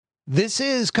This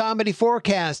is Comedy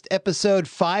Forecast, episode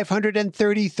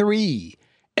 533,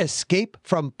 Escape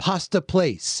from Pasta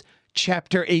Place,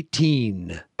 Chapter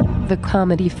 18. The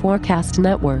Comedy Forecast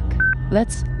Network.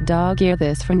 Let's dog-ear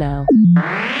this for now.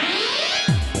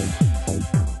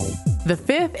 The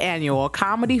 5th annual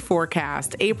Comedy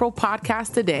Forecast April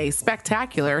Podcast Today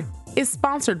Spectacular is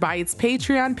sponsored by its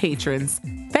Patreon patrons.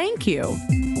 Thank you.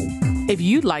 If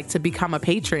you'd like to become a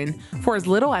patron for as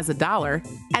little as $1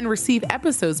 and receive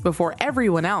episodes before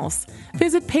everyone else,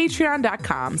 visit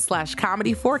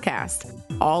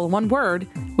patreon.com/comedyforecast, all one word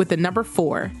with the number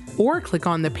 4, or click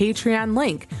on the Patreon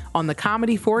link on the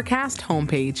Comedy Forecast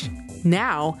homepage.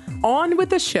 Now, on with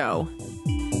the show.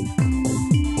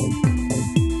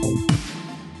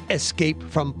 Escape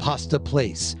from Pasta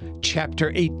Place,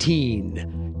 Chapter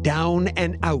 18, Down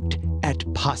and Out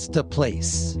at Pasta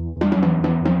Place.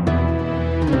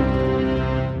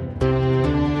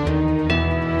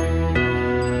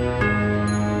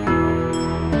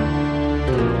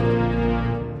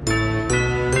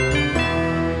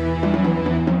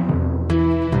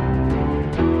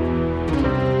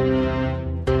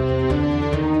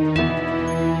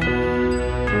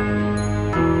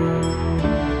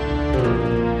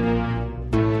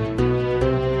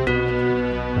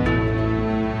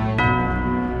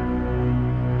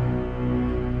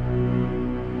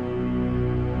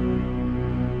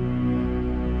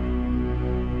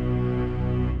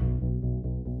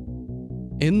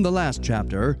 In the last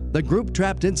chapter, the group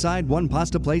trapped inside one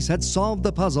pasta place had solved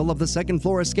the puzzle of the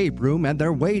second-floor escape room and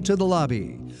their way to the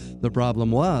lobby. The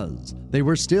problem was, they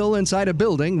were still inside a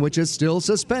building which is still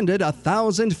suspended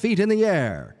 1,000 feet in the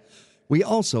air. We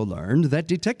also learned that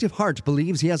Detective Hart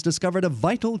believes he has discovered a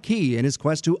vital key in his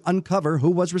quest to uncover who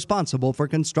was responsible for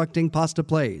constructing Pasta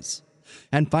Place.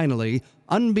 And finally,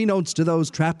 unbeknownst to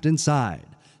those trapped inside,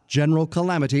 General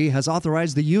Calamity has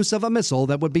authorized the use of a missile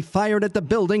that would be fired at the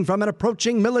building from an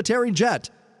approaching military jet.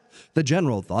 The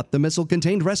general thought the missile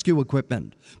contained rescue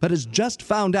equipment, but has just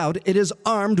found out it is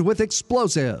armed with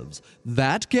explosives.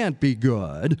 That can't be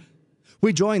good.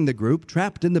 We join the group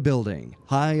trapped in the building,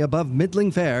 high above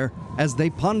middling fair, as they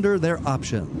ponder their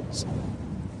options.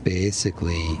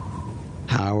 Basically,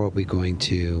 how are we going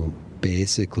to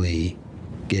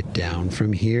get down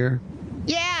from here?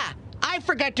 Yeah, I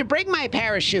forgot to bring my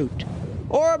parachute.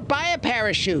 Or buy a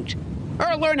parachute.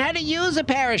 Or learn how to use a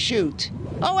parachute.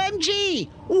 OMG,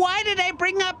 why did I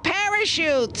bring up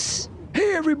parachutes?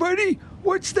 Hey everybody,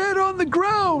 what's that on the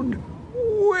ground?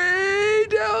 Way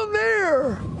down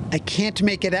there. I can't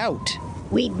make it out.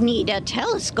 We'd need a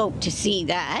telescope to see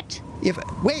that.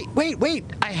 Wait,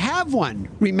 I have one.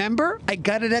 Remember? I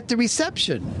got it at the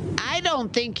reception. I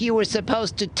don't think you were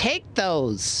supposed to take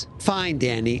those. Fine,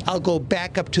 Danny. I'll go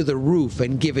back up to the roof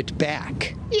and give it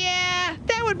back. Yeah,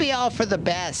 that would be all for the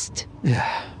best.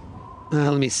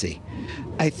 Let me see.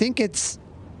 I think it's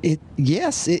a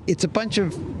bunch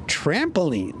of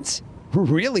trampolines.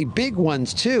 Really big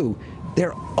ones, too.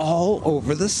 They're all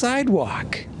over the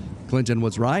sidewalk. Clinton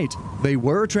was right. They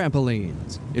were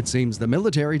trampolines. It seems the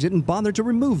military didn't bother to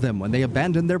remove them when they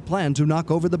abandoned their plan to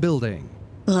knock over the building.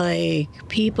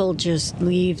 People just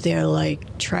leave their,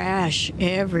 trash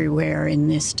everywhere in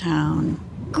this town.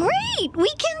 Great! We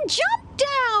can jump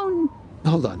down!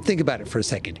 Hold on, think about it for a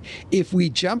second. If we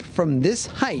jump from this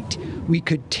height, we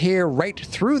could tear right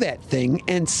through that thing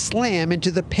and slam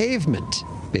into the pavement.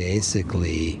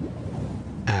 Basically,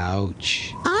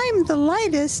 ouch. I'm the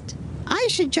lightest. I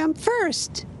should jump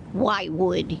first. Why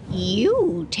would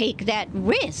you take that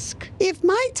risk? If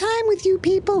my time with you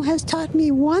people has taught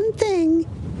me one thing,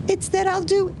 it's that I'll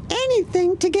do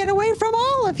anything to get away from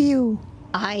all of you.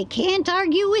 I can't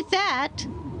argue with that.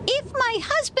 If my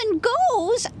husband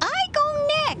goes, I go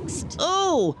next.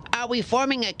 Ooh, are we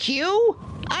forming a Q?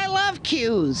 I love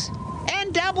Qs.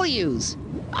 And Ws.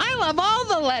 I love all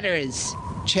the letters.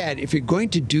 Chad, if you're going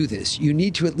to do this, you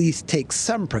need to at least take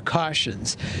some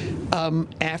precautions.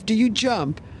 After you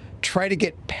jump, try to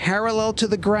get parallel to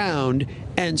the ground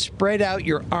and spread out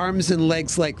your arms and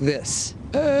legs like this.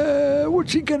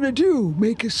 What's he gonna do?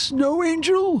 Make a snow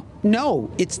angel?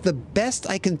 No, it's the best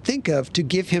I can think of to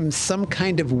give him some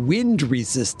kind of wind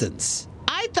resistance.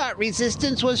 I thought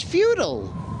resistance was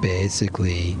futile.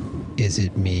 Basically, is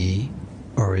it me,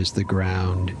 or is the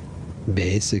ground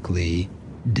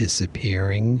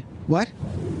disappearing? What?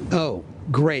 Oh,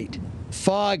 great.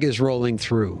 Fog is rolling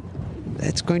through.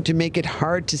 That's going to make it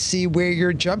hard to see where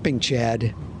you're jumping,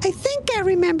 Chad. I think I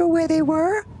remember where they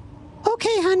were.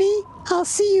 Okay, honey, I'll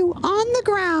see you on the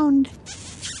ground.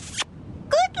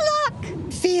 Good luck,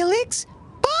 Felix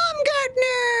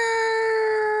Baumgartner!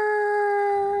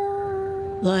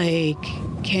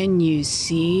 Can you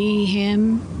see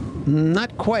him?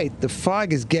 Not quite. The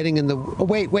fog is getting in the... Oh,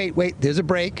 wait. There's a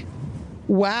break.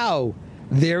 Wow.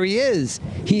 There he is.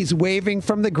 He's waving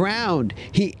from the ground.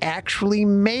 He actually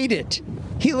made it.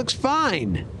 He looks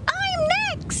fine. I'm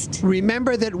next!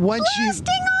 Remember that once Blasting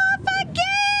off again!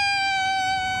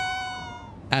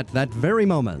 At that very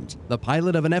moment, the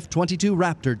pilot of an F-22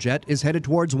 Raptor jet is headed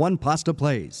towards One Pasta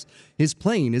Place. His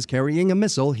plane is carrying a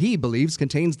missile he believes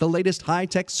contains the latest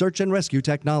high-tech search and rescue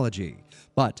technology.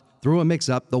 But through a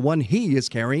mix-up, the one he is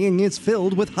carrying is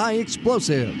filled with high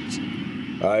explosives.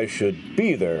 I should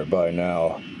be there by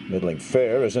now. Middling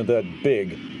Fair isn't that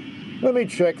big. Let me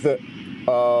check the...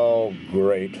 Oh,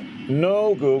 great.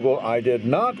 No, Google, I did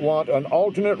not want an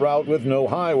alternate route with no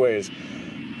highways.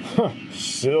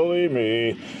 Silly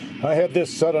me. I had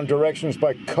this set on directions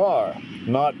by car,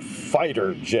 not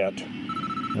fighter jet.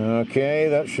 Okay,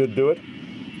 that should do it.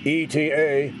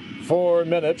 ETA, 4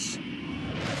 minutes.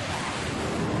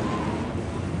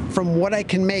 From what I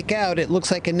can make out, it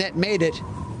looks like Annette made it.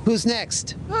 Who's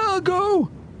next? I'll go.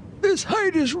 This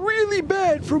height is really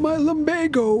bad for my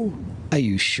lumbago. Are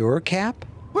you sure, Cap?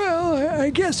 Well, I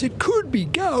guess it could be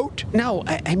gout. No,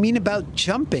 I mean about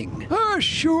jumping.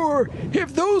 Sure.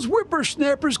 If those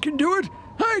whippersnappers can do it,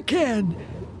 I can.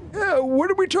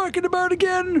 What are we talking about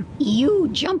again? You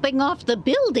jumping off the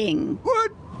building.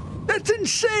 What? That's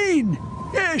insane.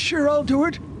 Yeah, sure, I'll do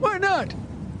it. Why not?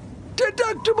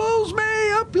 Deductibles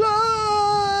may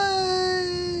apply.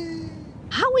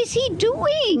 How is he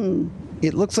doing?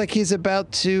 It looks like he's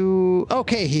about to...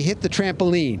 Okay, he hit the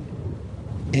trampoline.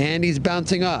 And he's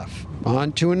bouncing off.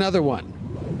 On to another one.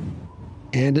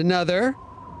 And another.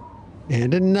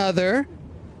 And another.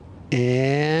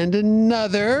 And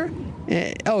another.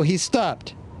 Oh, he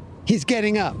stopped. He's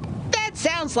getting up. That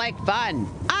sounds like fun.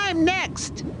 I'm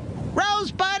next.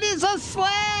 Rosebud is a slave!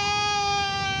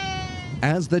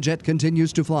 As the jet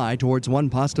continues to fly towards One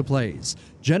Pasta Place,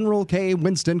 General K.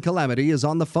 Winston Calamity is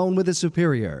on the phone with his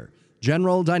superior,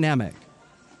 General Dynamic.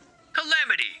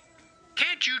 Calamity,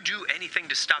 can't you do anything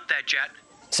to stop that jet?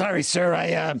 Sorry, sir.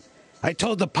 I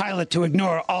told the pilot to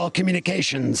ignore all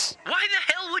communications. Why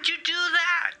the hell would you do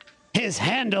that? His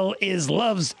handle is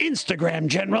Love's Instagram,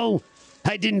 General.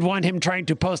 I didn't want him trying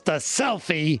to post a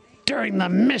selfie during the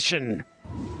mission.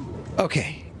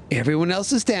 Okay, everyone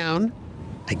else is down.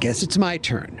 I guess it's my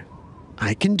turn.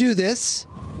 I can do this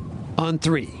on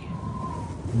 3.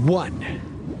 1,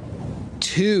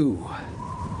 2,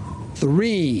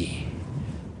 3,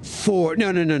 4.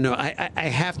 No. I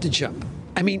have to jump.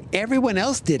 I mean, everyone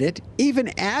else did it, even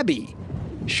Abby.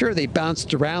 Sure, they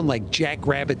bounced around like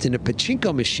jackrabbits in a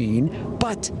pachinko machine,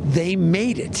 but they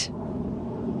made it.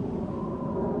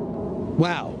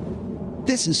 Wow.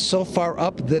 This is so far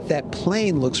up that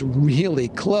plane looks really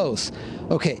close.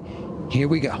 Okay, here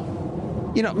we go.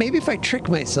 You know, maybe if I trick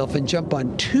myself and jump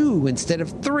on 2 instead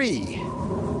of 3.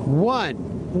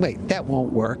 1. Wait, that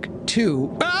won't work.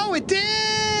 2. Oh, it did!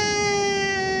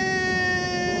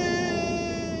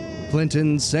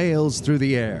 Clinton sails through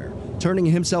the air, turning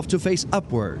himself to face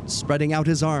upwards, spreading out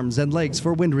his arms and legs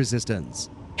for wind resistance.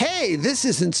 Hey, this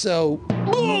isn't so...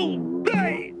 Oh,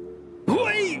 hey!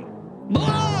 Wait!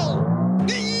 Oh!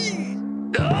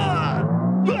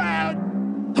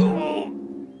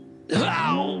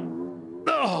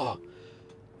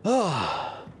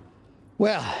 Oh.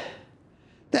 Well,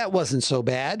 that wasn't so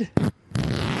bad.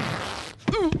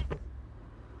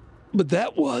 But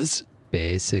that was...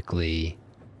 Basically,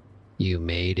 you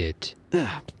made it.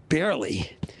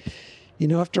 Barely. You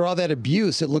know, after all that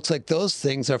abuse, it looks like those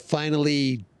things are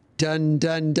finally done.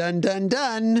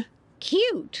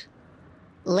 Cute.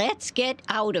 Let's get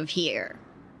out of here.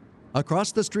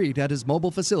 Across the street at his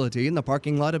mobile facility in the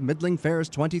parking lot of Middling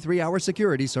Fair's 23-hour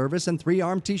security service and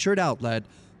 3-arm T-shirt outlet,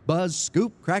 Buzz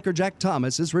Scoop Crackerjack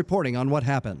Thomas is reporting on what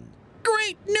happened.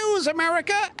 Great news,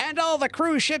 America, and all the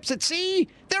cruise ships at sea.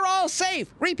 They're all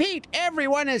safe. Repeat,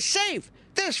 everyone is safe.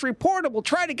 This reporter will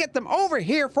try to get them over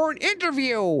here for an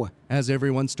interview. As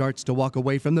everyone starts to walk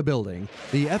away from the building,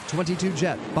 the F-22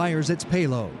 jet fires its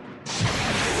payload.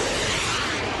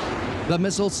 The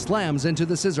missile slams into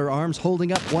the scissor arms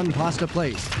holding up One Pasta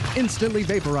Place, instantly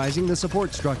vaporizing the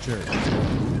support structure.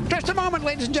 Just a moment,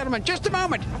 ladies and gentlemen, just a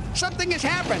moment. Something has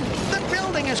happened. The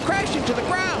building has crashed into the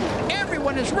ground.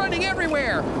 Everyone is running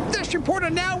everywhere. This reporter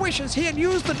now wishes he had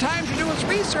used the time to do his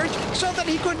research so that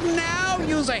he could now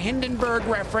use a Hindenburg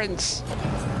reference.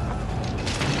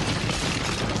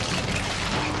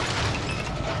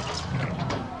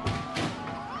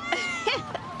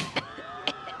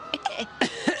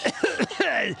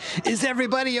 Is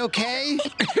everybody okay?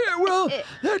 Well,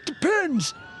 that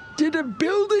depends. Did a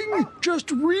building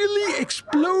just really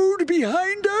explode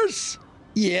behind us?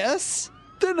 Yes.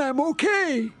 then I'm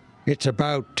okay. It's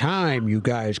about time you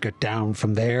guys got down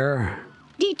from there.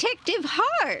 Detective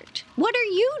Hart, what are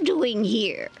you doing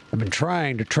here? I've been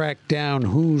trying to track down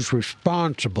who's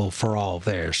responsible for all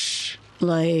this.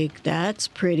 That's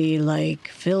pretty,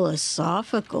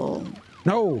 philosophical.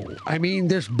 No, I mean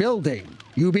this building.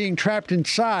 You being trapped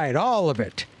inside, all of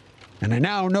it. And I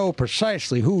now know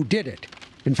precisely who did it.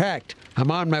 In fact, I'm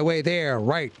on my way there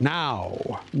right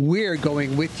now. We're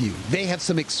going with you. They have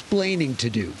some explaining to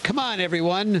do. Come on,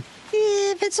 everyone.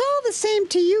 If it's all the same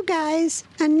to you guys,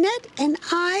 Annette and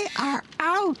I are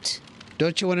out.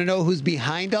 Don't you want to know who's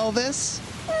behind all this?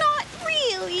 Not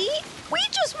really. We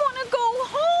just want to go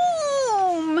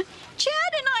home.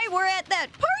 Chad and I were at that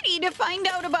party to find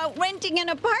out about renting an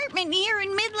apartment here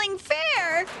in Middling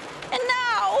Fair. And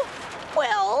now,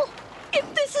 well,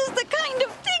 if this is the kind of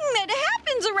thing that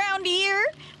happens around here,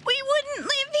 we wouldn't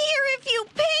live here if you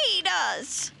paid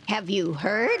us. Have you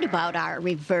heard about our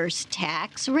reverse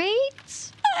tax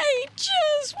rates? I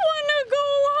just want to go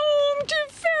home to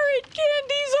Ferret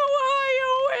Candies,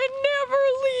 Ohio, and never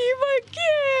leave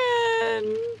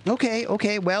again.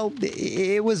 Okay. Well,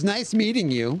 it was nice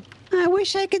meeting you. I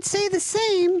wish I could say the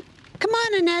same. Come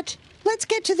on, Annette. Let's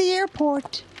get to the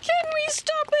airport. Can we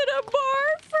stop at a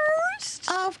bar first?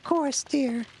 Of course,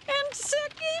 dear. And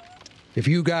second? If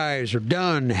you guys are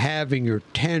done having your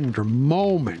tender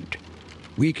moment,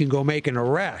 we can go make an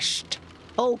arrest.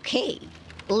 Okay,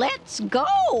 let's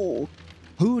go.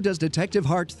 Who does Detective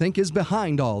Hart think is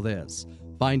behind all this?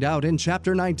 Find out in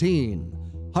Chapter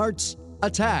 19, Hart's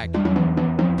Attack.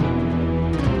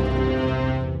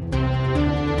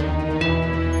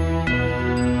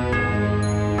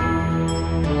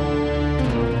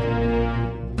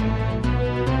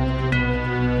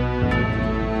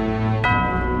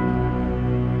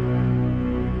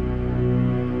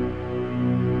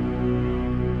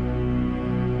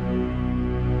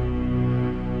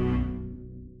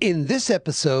 In this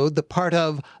episode, the part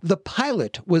of the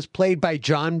pilot was played by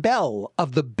John Bell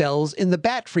of the Bells in the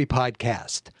Bat Free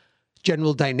podcast.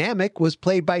 General Dynamic was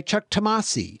played by Chuck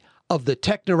Tomasi of the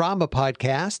Technorama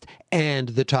podcast and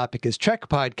the Topic is Trek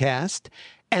podcast,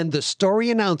 and the story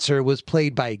announcer was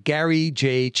played by Gary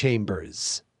J.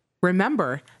 Chambers.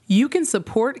 Remember, you can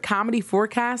support Comedy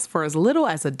Forecast for as little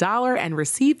as $1 and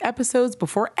receive episodes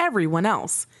before everyone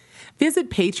else. Visit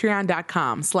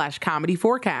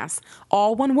patreon.com/comedyforecast,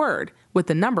 all one word, with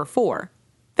the number 4.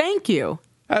 Thank you.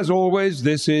 As always,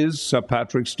 this is Sir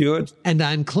Patrick Stewart. And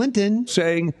I'm Clinton.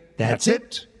 Saying, that's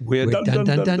it. We're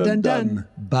done.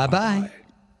 Bye-bye.